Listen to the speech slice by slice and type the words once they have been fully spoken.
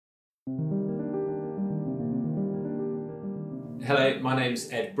Hello, my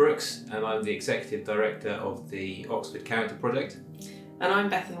name's Ed Brooks and I'm the Executive Director of the Oxford Character Project. And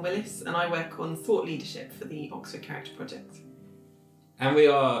I'm Bethan, Willis, and I work on thought leadership for the Oxford Character Project. And we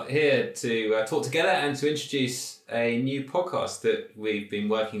are here to talk together and to introduce a new podcast that we've been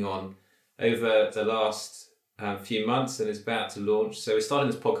working on over the last few months and is about to launch. So we're starting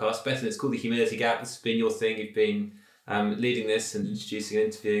this podcast, Bethan, it's called The Humility Gap. This has been your thing. You've been leading this and introducing and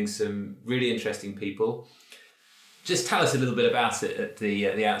interviewing some really interesting people. Just tell us a little bit about it at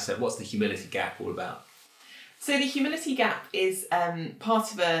the outset. What's the Humility Gap all about? So the Humility Gap is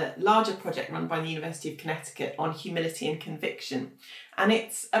part of a larger project run by the University of Connecticut on humility and conviction. And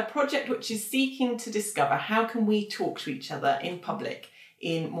it's a project which is seeking to discover how can we talk to each other in public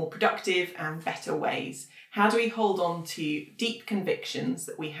in more productive and better ways. How do we hold on to deep convictions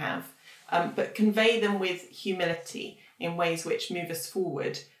that we have, but convey them with humility in ways which move us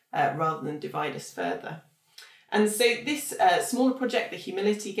forward rather than divide us further. And so this smaller project, the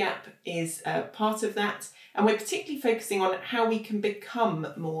Humility Gap, is part of that. And we're particularly focusing on how we can become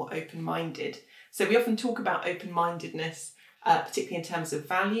more open-minded. So we often talk about open-mindedness, particularly in terms of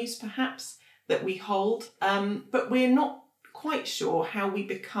values, perhaps, that we hold. But we're not quite sure how we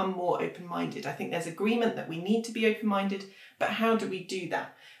become more open-minded. I think there's agreement that we need to be open-minded, but how do we do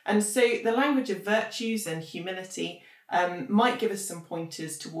that? And so the language of virtues and humility might give us some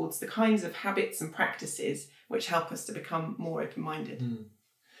pointers towards the kinds of habits and practices which help us to become more open-minded.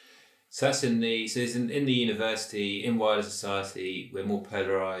 So that's in the university, in wider society, we're more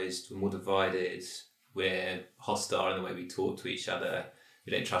polarised, we're more divided, we're hostile in the way we talk to each other,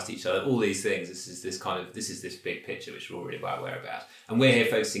 we don't trust each other, all these things. This is this big picture which we're all really well aware about. And we're here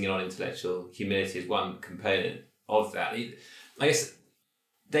focusing in on intellectual humility as one component of that. I guess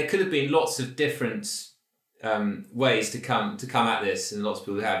there could have been lots of different ways to come at this, and lots of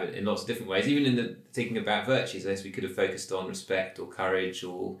people have it in lots of different ways. Even in the thinking about virtues, I guess we could have focused on respect or courage,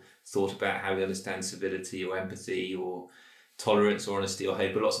 or thought about how we understand civility or empathy or tolerance or honesty or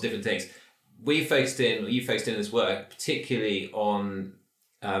hope, or lots of different things. You focused in this work particularly on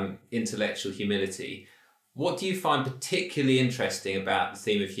intellectual humility. What do you find particularly interesting about the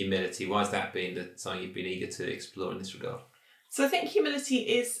theme of humility? Why has that been something you've been eager to explore in this regard? So I think humility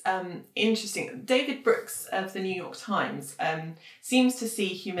is interesting. David Brooks of the New York Times seems to see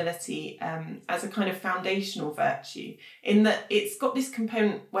humility as a kind of foundational virtue, in that it's got this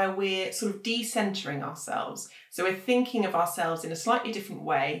component where we're sort of decentering ourselves. So we're thinking of ourselves in a slightly different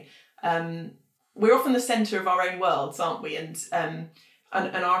way. We're often the centre of our own worlds, aren't we? And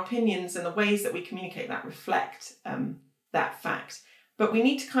our opinions and the ways that we communicate that reflect that fact. But we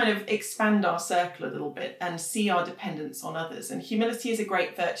need to kind of expand our circle a little bit and see our dependence on others. And humility is a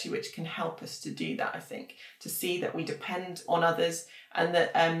great virtue which can help us to do that, I think, to see that we depend on others, and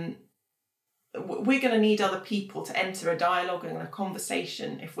that we're going to need other people to enter a dialogue and a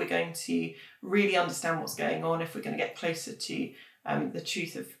conversation if we're going to really understand what's going on, if we're going to get closer to the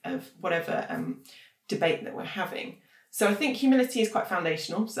truth of whatever debate that we're having. So I think humility is quite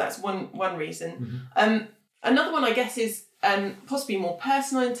foundational. So that's one reason. Mm-hmm. Another one, I guess, is possibly more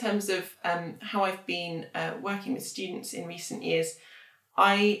personal in terms of how I've been working with students in recent years.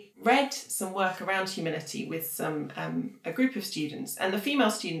 I read some work around humility with a group of students, and the female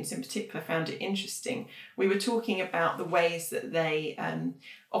students in particular found it interesting. We were talking about the ways that they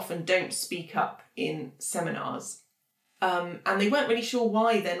often don't speak up in seminars, and they weren't really sure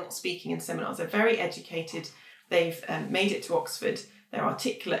why they're not speaking in seminars. They're very educated, they've made it to Oxford, they're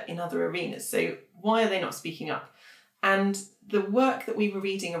articulate in other arenas, so why are they not speaking up? And the work that we were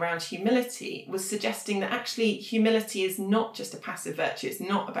reading around humility was suggesting that actually humility is not just a passive virtue. It's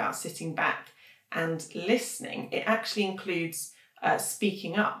not about sitting back and listening. It actually includes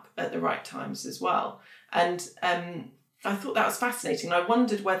speaking up at the right times as well. And I thought that was fascinating. I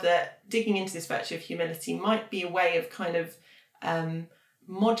wondered whether digging into this virtue of humility might be a way of kind of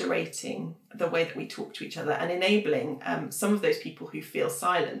moderating the way that we talk to each other and enabling some of those people who feel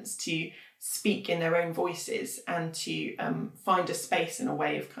silenced to speak in their own voices and to find a space and a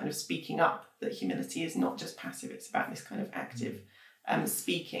way of kind of speaking up, that humility is not just passive, it's about this kind of active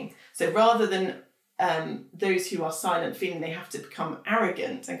speaking. So rather than those who are silent feeling they have to become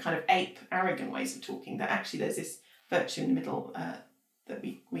arrogant and kind of ape arrogant ways of talking, that actually there's this virtue in the middle that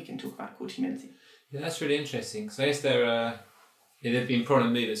we can talk about called humility. Yeah, that's really interesting. So I guess there have been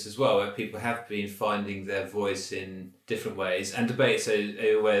prominent movements as well where people have been finding their voice in different ways, and debates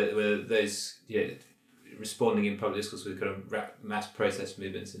where those responding in public discourse with kind of mass protest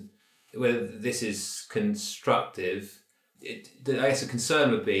movements, and whether this is constructive. I guess a concern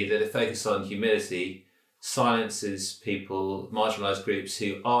would be that a focus on humility silences people, marginalised groups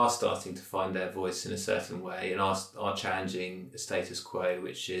who are starting to find their voice in a certain way and are challenging the status quo,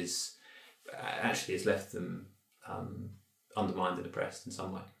 which is actually has left them undermined and oppressed in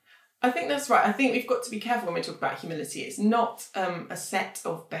some way. I think that's right. I think we've got to be careful when we talk about humility. It's not a set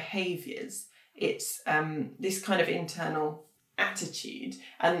of behaviours. It's this kind of internal attitude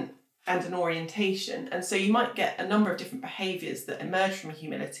and an orientation. And so you might get a number of different behaviours that emerge from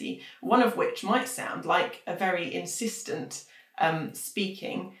humility, one of which might sound like a very insistent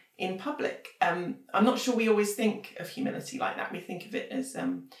speaking in public. I'm not sure we always think of humility like that. We think of it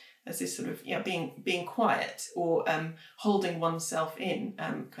as this sort of being quiet or holding oneself in,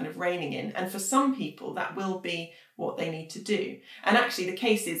 kind of reining in. And for some people, that will be what they need to do. And actually, the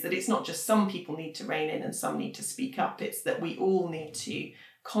case is that it's not just some people need to rein in and some need to speak up. It's that we all need to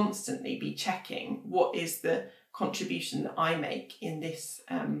constantly be checking what is the contribution that I make in this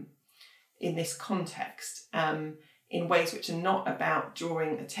context, in ways which are not about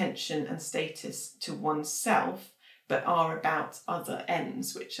drawing attention and status to oneself, but are about other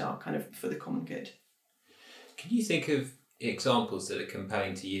ends which are kind of for the common good. Can you think of examples that are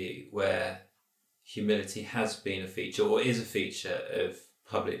compelling to you where humility has been a feature or is a feature of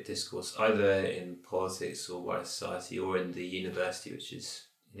public discourse, either in politics or wider society or in the university, which is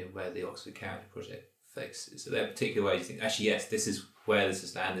where the Oxford Character Project focuses? Are there particular ways you think, actually, yes, this is where this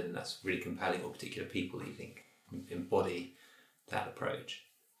has landed and that's really compelling, or particular people that you think embody that approach?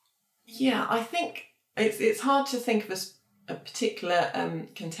 Yeah, I think it's hard to think of a particular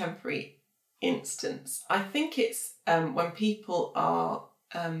contemporary instance. I think it's when people are,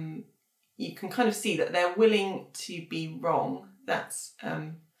 you can kind of see that they're willing to be wrong. That's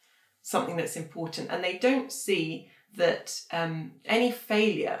something that's important. And they don't see that any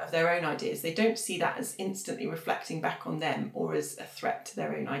failure of their own ideas, they don't see that as instantly reflecting back on them or as a threat to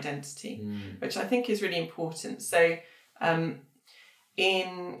their own identity, which I think is really important. So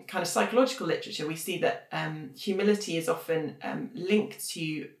in kind of psychological literature, we see that humility is often linked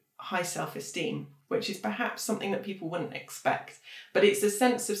to high self-esteem, which is perhaps something that people wouldn't expect. But it's a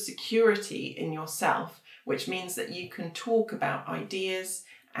sense of security in yourself, which means that you can talk about ideas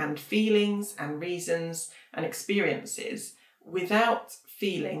and feelings and reasons and experiences without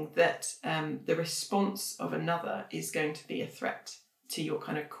feeling that the response of another is going to be a threat to your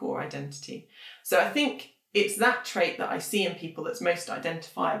kind of core identity. So I think it's that trait that I see in people that's most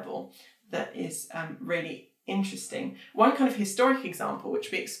identifiable that is really interesting. One kind of historic example,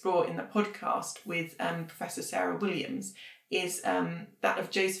 which we explore in the podcast with Professor Sarah Williams, is that of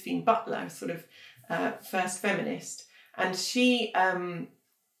Josephine Butler, sort of first feminist. And she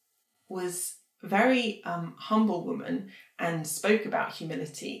was a very humble woman and spoke about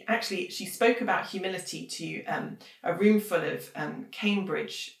humility. Actually, she spoke about humility to a room full of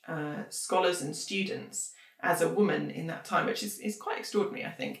Cambridge scholars and students as a woman in that time, which is quite extraordinary,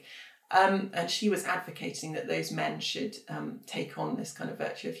 I think. And she was advocating that those men should take on this kind of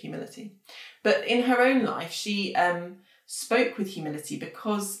virtue of humility. But in her own life, she spoke with humility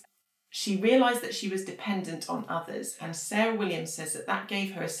because she realised that she was dependent on others. And Sarah Williams says that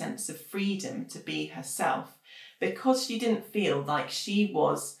gave her a sense of freedom to be herself because she didn't feel like she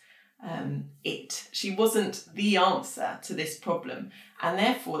was it. She wasn't the answer to this problem. And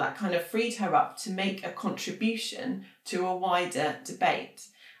therefore, that kind of freed her up to make a contribution to a wider debate.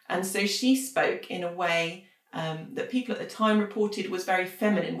 And so she spoke in a way that people at the time reported was very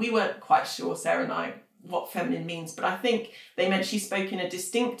feminine. We weren't quite sure, Sarah and I, what feminine means, but I think they meant she spoke in a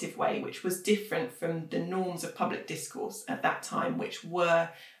distinctive way, which was different from the norms of public discourse at that time, which were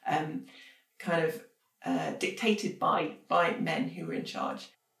kind of dictated by men who were in charge.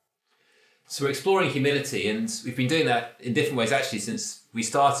 So we're exploring humility, and we've been doing that in different ways actually since we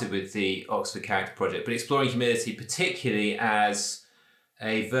started with the Oxford Character Project, but exploring humility particularly as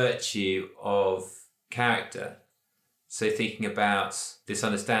a virtue of character. So thinking about this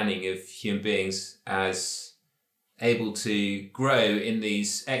understanding of human beings as able to grow in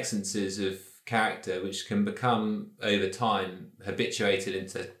these excellences of character, which can become over time habituated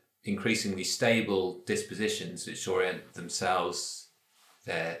into increasingly stable dispositions which orient themselves,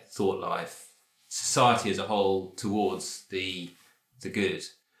 their thought life, society as a whole towards the good.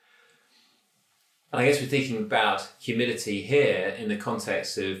 And I guess we're thinking about humility here in the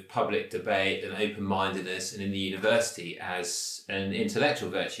context of public debate and open-mindedness and in the university as an intellectual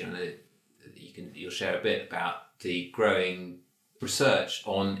virtue. And you'll share a bit about the growing research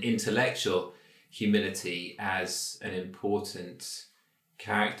on intellectual humility as an important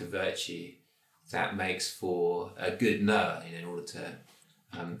character virtue that makes for a good knower in order to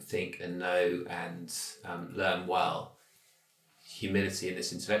think and know and learn well. humility in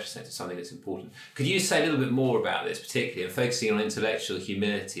this intellectual sense is something that's important. Could you say a little bit more about this, particularly, and focusing on intellectual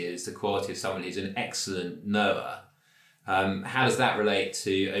humility as the quality of someone who's an excellent knower? How does that relate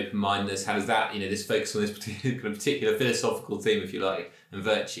to open-mindedness? How does that, this focus on this particular philosophical theme, if you like, and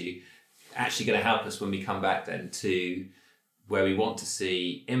virtue, actually going to help us when we come back then to where we want to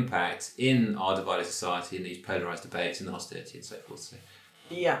see impact in our divided society, in these polarised debates, in the hostility and so forth? So.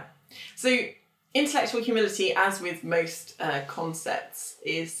 Yeah. So intellectual humility, as with most concepts,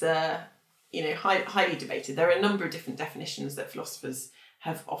 is highly debated. There are a number of different definitions that philosophers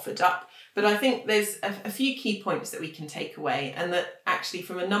have offered up, but I think there's a few key points that we can take away, and that actually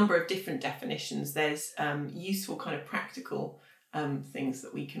from a number of different definitions there's useful kind of practical things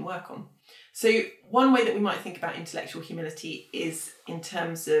that we can work on. So one way that we might think about intellectual humility is in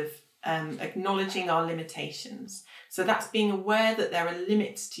terms of acknowledging our limitations. So that's being aware that there are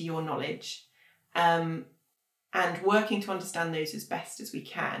limits to your knowledge, and working to understand those as best as we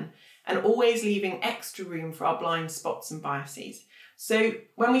can, and always leaving extra room for our blind spots and biases. So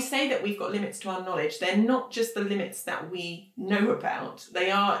when we say that we've got limits to our knowledge, they're not just the limits that we know about.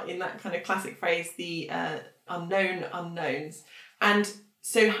 They are, in that kind of classic phrase, the unknown unknowns. And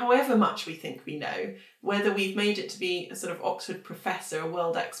so however much we think we know, whether we've made it to be a sort of Oxford professor, a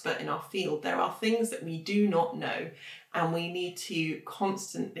world expert in our field, there are things that we do not know, and we need to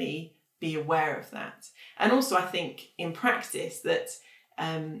constantly be aware of that. And also I think in practice that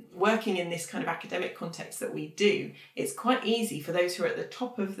working in this kind of academic context that we do, it's quite easy for those who are at the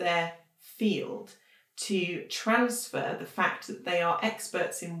top of their field to transfer the fact that they are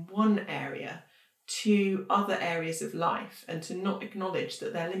experts in one area to other areas of life, and to not acknowledge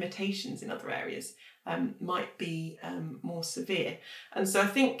that their limitations in other areas might be more severe. And so I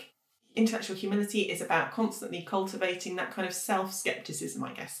think intellectual humility is about constantly cultivating that kind of self-skepticism,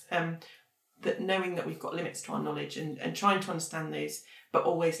 I guess, that knowing that we've got limits to our knowledge and trying to understand those, but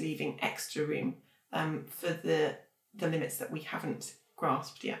always leaving extra room for the limits that we haven't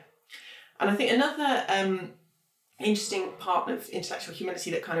grasped yet. And I think another interesting part of intellectual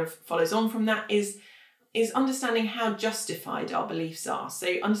humility that kind of follows on from that is understanding how justified our beliefs are. So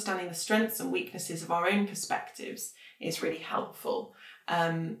understanding the strengths and weaknesses of our own perspectives is really helpful.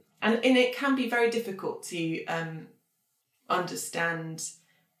 And it can be very difficult to understand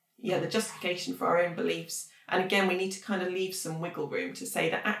the justification for our own beliefs. And again, we need to kind of leave some wiggle room to say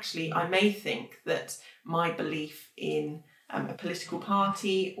that actually I may think that my belief in a political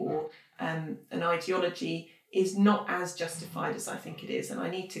party or an ideology is not as justified as I think it is, and I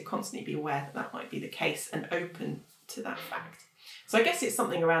need to constantly be aware that that might be the case and open to that fact. So I guess it's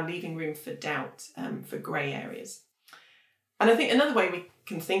something around leaving room for doubt, for grey areas. And I think another way we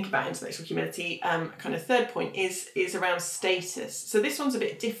can think about intellectual humility, kind of third point, is around status. So this one's a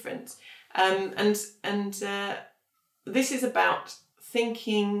bit different, and this is about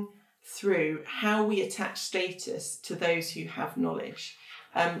thinking through how we attach status to those who have knowledge.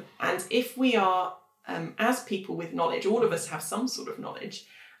 And if we are, as people with knowledge, all of us have some sort of knowledge,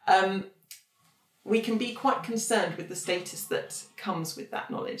 we can be quite concerned with the status that comes with that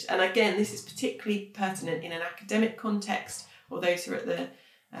knowledge. And again, this is particularly pertinent in an academic context, or those who are at the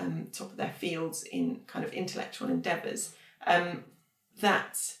top of their fields in kind of intellectual endeavours,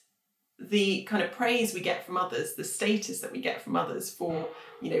 that the kind of praise we get from others, the status that we get from others for,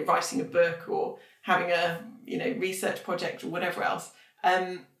 writing a book or having a, research project or whatever else,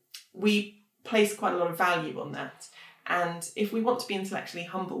 we place quite a lot of value on that. And if we want to be intellectually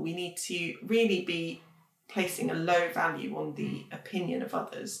humble, we need to really be placing a low value on the opinion of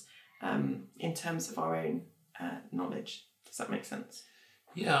others in terms of our own knowledge. Does that make sense?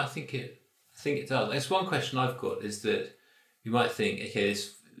 Yeah, I think it does. There's one question I've got, is that you might think, okay,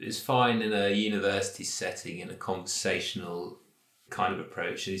 this is fine in a university setting, in a conversational kind of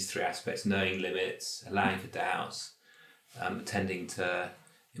approach, these three aspects: knowing limits, allowing for doubts, attending to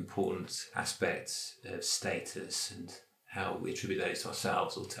important aspects of status and how we attribute those to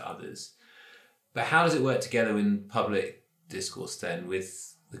ourselves or to others. But how does it work together in public discourse then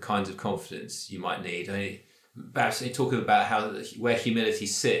with the kinds of confidence you might need? I mean, perhaps talking about where humility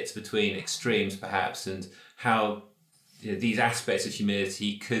sits between extremes, perhaps, and how these aspects of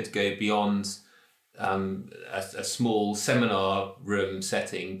humility could go beyond a small seminar room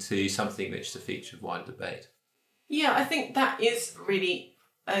setting to something which is a feature of wider debate. Yeah, I think that is really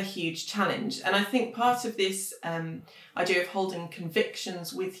a huge challenge. And I think part of this idea of holding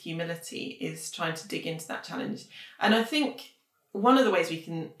convictions with humility is trying to dig into that challenge. And I think one of the ways we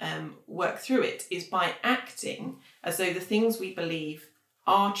can work through it is by acting as though the things we believe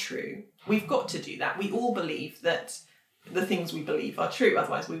are true. We've got to do that. We all believe that the things we believe are true,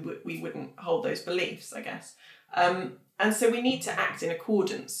 otherwise we wouldn't hold those beliefs, I guess. And so we need to act in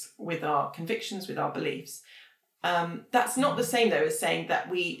accordance with our convictions, with our beliefs. That's not the same, though, as saying that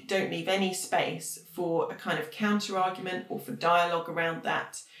we don't leave any space for a kind of counter-argument or for dialogue around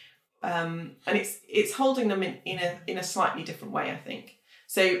that. And it's holding them in a slightly different way, I think.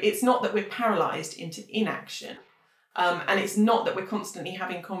 So it's not that we're paralysed into inaction, and it's not that we're constantly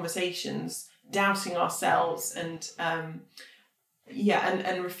having conversations, doubting ourselves and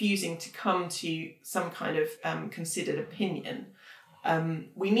refusing to come to some kind of considered opinion.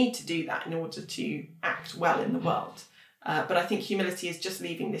 We need to do that in order to act well in the world. But I think humility is just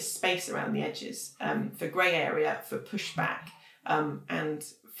leaving this space around the edges for grey area, for pushback, and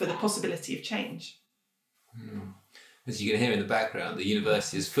for the possibility of change. As you can hear in the background, the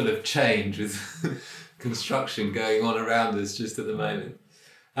university is full of change with construction going on around us just at the moment.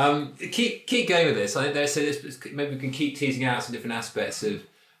 Keep going with this. I think maybe we can keep teasing out some different aspects of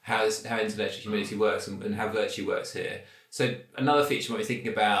how intellectual humility works and how virtue works here. So another feature when we're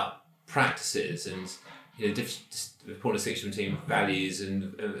thinking about practices and the important distinction between values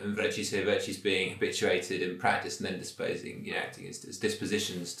and virtues here, virtues being habituated in practice and then disposing, acting as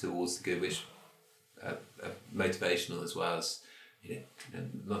dispositions towards the good, which are motivational as well as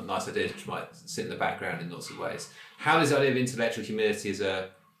nice ideas which might sit in the background in lots of ways. How does the idea of intellectual humility as a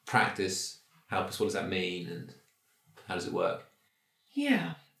practice help us? What does that mean, and how does it work?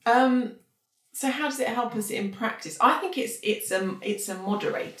 Yeah. So how does it help us in practice? I think it's a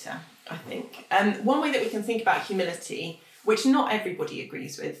moderator, I think. One way that we can think about humility, which not everybody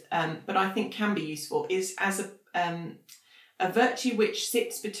agrees with, but I think can be useful, is as a virtue which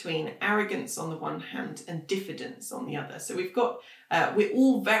sits between arrogance on the one hand and diffidence on the other. So we're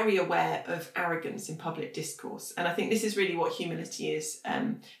all very aware of arrogance in public discourse. And I think this is really what humility is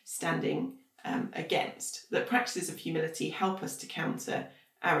standing against. That practices of humility help us to counter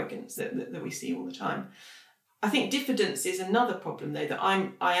arrogance that we see all the time. I think diffidence is another problem, though, that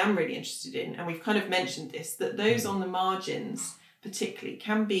I am really interested in. And we've kind of mentioned this, that those on the margins particularly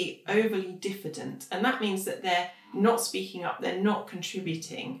can be overly diffident. And that means that they're not speaking up, they're not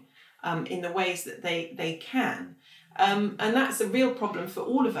contributing in the ways that they can. And that's a real problem for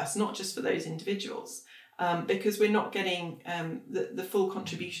all of us, not just for those individuals, because we're not getting the full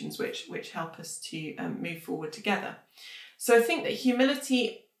contributions which help us to move forward together. So I think that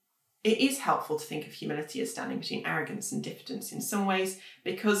humility, it is helpful to think of humility as standing between arrogance and diffidence in some ways,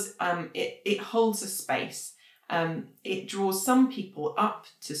 because it holds a space. It draws some people up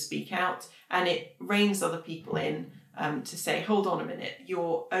to speak out, and it reins other people in to say, hold on a minute,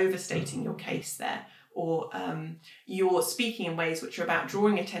 you're overstating your case there, or you're speaking in ways which are about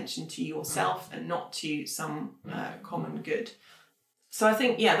drawing attention to yourself and not to some common good. So I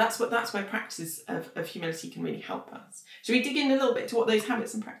think, that's where practices of humility can really help us. Should we dig in a little bit to what those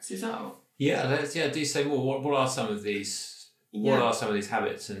habits and practices are? Do say more. What are some of these? Yeah. What are some of these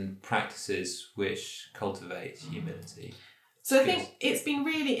habits and practices which cultivate humility? So I think it's been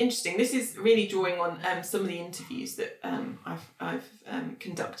really interesting. This is really drawing on some of the interviews that I've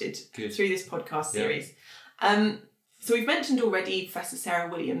conducted through this podcast series. So we've mentioned already Professor Sarah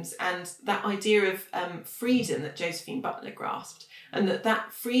Williams and that idea of freedom that Josephine Butler grasped, and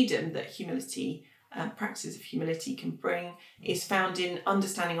that freedom that humility, practices of humility can bring is found in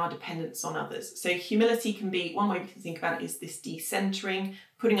understanding our dependence on others. So humility can be, one way we can think about it is this decentering,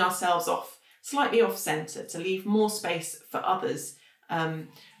 putting ourselves slightly off centre to leave more space for others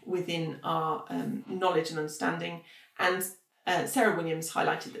within our knowledge and understanding. And Sarah Williams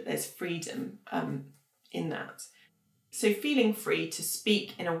highlighted that there's freedom in that. So feeling free to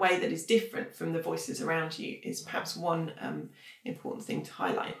speak in a way that is different from the voices around you is perhaps one important thing to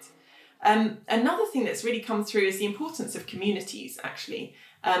highlight. Another thing that's really come through is the importance of communities, actually.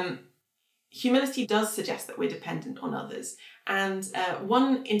 Humility does suggest that we're dependent on others. And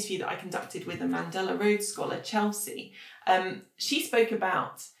one interview that I conducted with a Mandela Road scholar, Chelsea, she spoke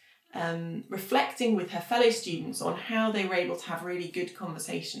about reflecting with her fellow students on how they were able to have really good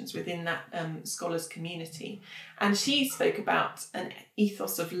conversations within that scholars' community. And she spoke about an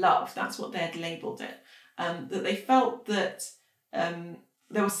ethos of love, that's what they'd labelled it, that they felt that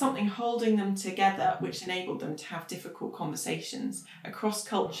there was something holding them together which enabled them to have difficult conversations across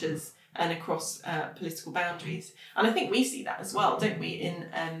cultures and across political boundaries. And I think we see that as well, don't we,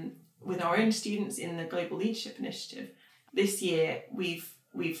 in with our own students in the Global Leadership Initiative. This year we've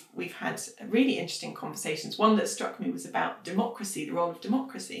had really interesting conversations. One that struck me was about democracy, the role of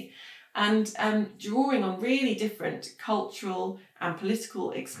democracy, and drawing on really different cultural and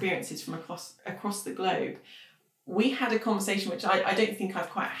political experiences from across the globe. We had a conversation which I don't think I've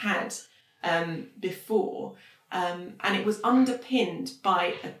quite had before, and it was underpinned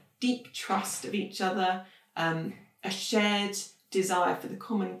by a deep trust of each other, a shared desire for the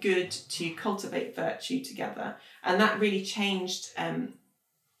common good to cultivate virtue together. And that really changed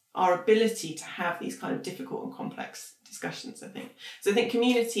our ability to have these kind of difficult and complex discussions, I think. So I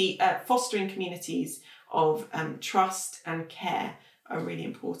think fostering communities of trust and care are really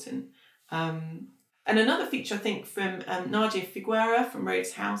important. And another feature, I think, from Nadia Figuera from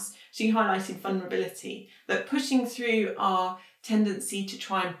Rhodes House, she highlighted vulnerability, that pushing through our tendency to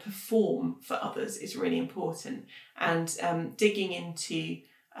try and perform for others is really important, and digging into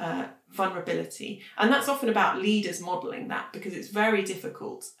vulnerability. And that's often about leaders modelling that, because it's very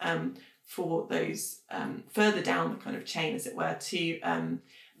difficult for those further down the kind of chain, as it were, to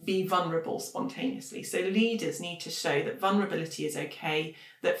be vulnerable spontaneously. So leaders need to show that vulnerability is okay,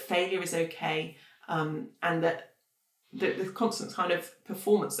 that failure is okay, and that the constant kind of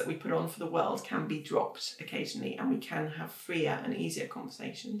performance that we put on for the world can be dropped occasionally, and we can have freer and easier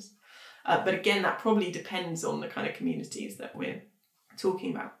conversations. But again, that probably depends on the kind of communities that we're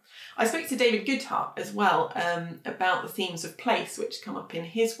talking about. I spoke to David Goodhart as well about the themes of place, which come up in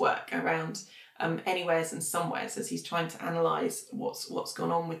his work around anywheres and somewheres, as he's trying to analyse what's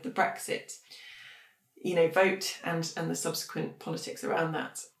gone on with the Brexit, vote and the subsequent politics around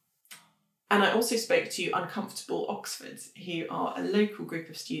that. And I also spoke to Uncomfortable Oxford, who are a local group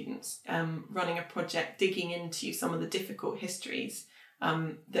of students running a project digging into some of the difficult histories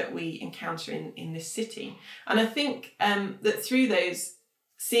that we encounter in this city. And I think that through those,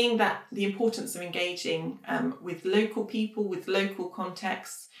 seeing that the importance of engaging with local people, with local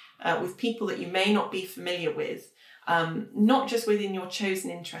contexts, with people that you may not be familiar with, not just within your chosen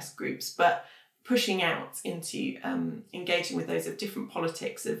interest groups, but pushing out into engaging with those of different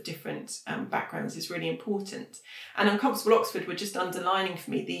politics, of different backgrounds, is really important. And Uncomfortable Oxford were just underlining for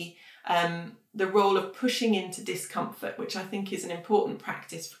me the role of pushing into discomfort, which I think is an important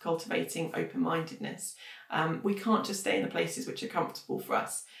practice for cultivating open-mindedness. We can't just stay in the places which are comfortable for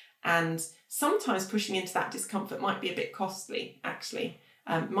us. And sometimes pushing into that discomfort might be a bit costly, actually.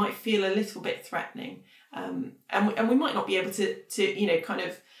 Might feel a little bit threatening. And we might not be able to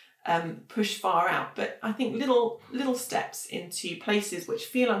push far out, but I think little steps into places which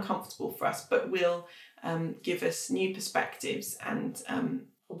feel uncomfortable for us, but will give us new perspectives and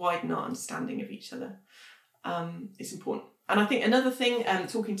widen our understanding of each other is important. And I think another thing,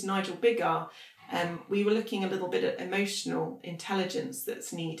 talking to Nigel Biggar, we were looking a little bit at emotional intelligence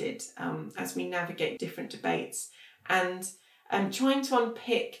that's needed as we navigate different debates, and trying to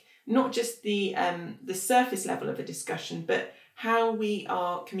unpick not just the surface level of a discussion, but how we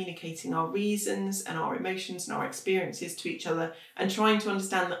are communicating our reasons and our emotions and our experiences to each other, and trying to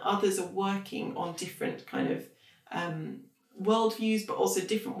understand that others are working on different kind of worldviews, but also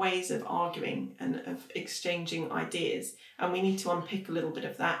different ways of arguing and of exchanging ideas. And we need to unpick a little bit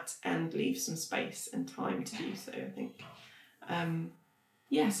of that and leave some space and time to do so, I think.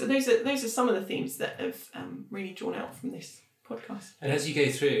 So those are some of the themes that have really drawn out from this podcast. And as you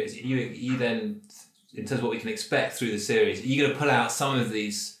go through, you then, in terms of what we can expect through the series, are you going to pull out some of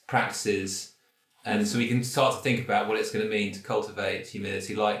these practices, and so we can start to think about what it's going to mean to cultivate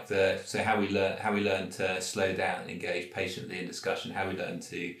humility, how we learn to slow down and engage patiently in discussion, how we learn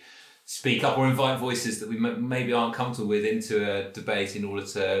to speak up or invite voices that we maybe aren't comfortable with into a debate in order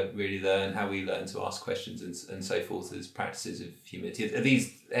to really learn how we learn to ask questions and so forth as practices of humility. Are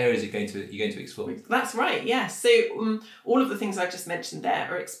these areas you're going to explore? That's right, yes. So all of the things I've just mentioned there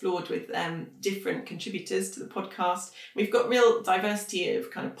are explored with different contributors to the podcast. We've got real diversity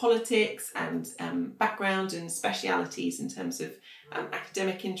of kind of politics and background and specialities in terms of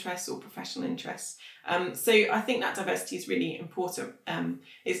academic interests or professional interests. So I think that diversity is really important.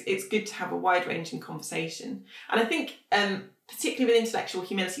 It's good to have a wide-ranging conversation. And I think, particularly with intellectual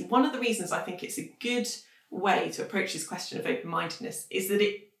humility, one of the reasons I think it's a good way to approach this question of open-mindedness is that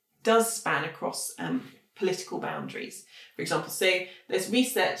it does span across political boundaries. For example, so there's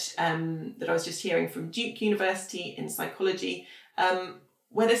research that I was just hearing from Duke University in psychology,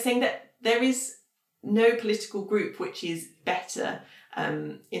 where they're saying that there is no political group which is better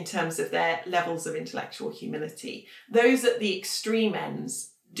in terms of their levels of intellectual humility. Those at the extreme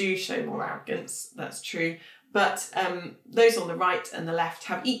ends do show more arrogance, that's true, but those on the right and the left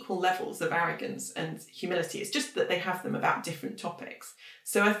have equal levels of arrogance and humility. It's just that they have them about different topics.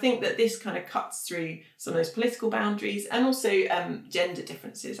 So I think that this kind of cuts through some of those political boundaries, and also gender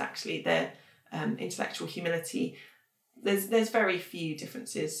differences, actually. Their intellectual humility, there's very few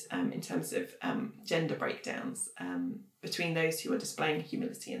differences in terms of gender breakdowns between those who are displaying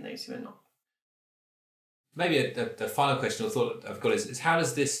humility and those who are not. Maybe the final question or thought I've got is how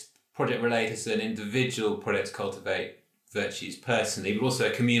does this project relate as an individual project to cultivate virtues personally, but also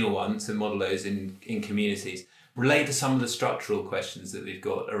a communal one to model those in communities, relate to some of the structural questions that we've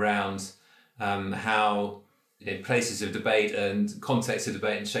got around how places of debate and contexts of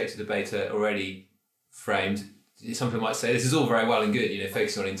debate and shapes of debate are already framed. Some people might say this is all very well and good,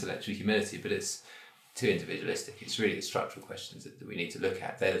 focusing on intellectual humility, but it's too individualistic. It's really the structural questions that we need to look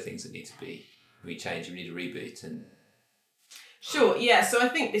at. They're the things that need to be changed. We need to reboot. And sure, yeah. So I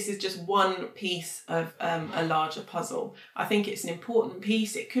think this is just one piece of a larger puzzle. I think it's an important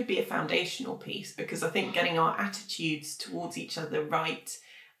piece. It could be a foundational piece, because I think getting our attitudes towards each other right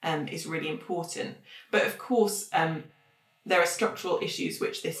is really important. But of course, there are structural issues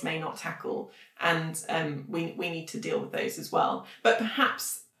which this may not tackle, and we need to deal with those as well. But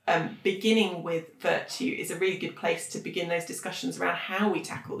perhaps beginning with virtue is a really good place to begin those discussions around how we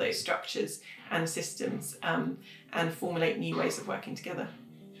tackle those structures and systems and formulate new ways of working together.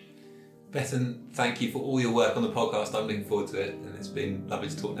 Bethan, thank you for all your work on the podcast. I'm looking forward to it, and it's been lovely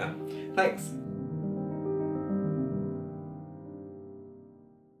to talk now. Thanks.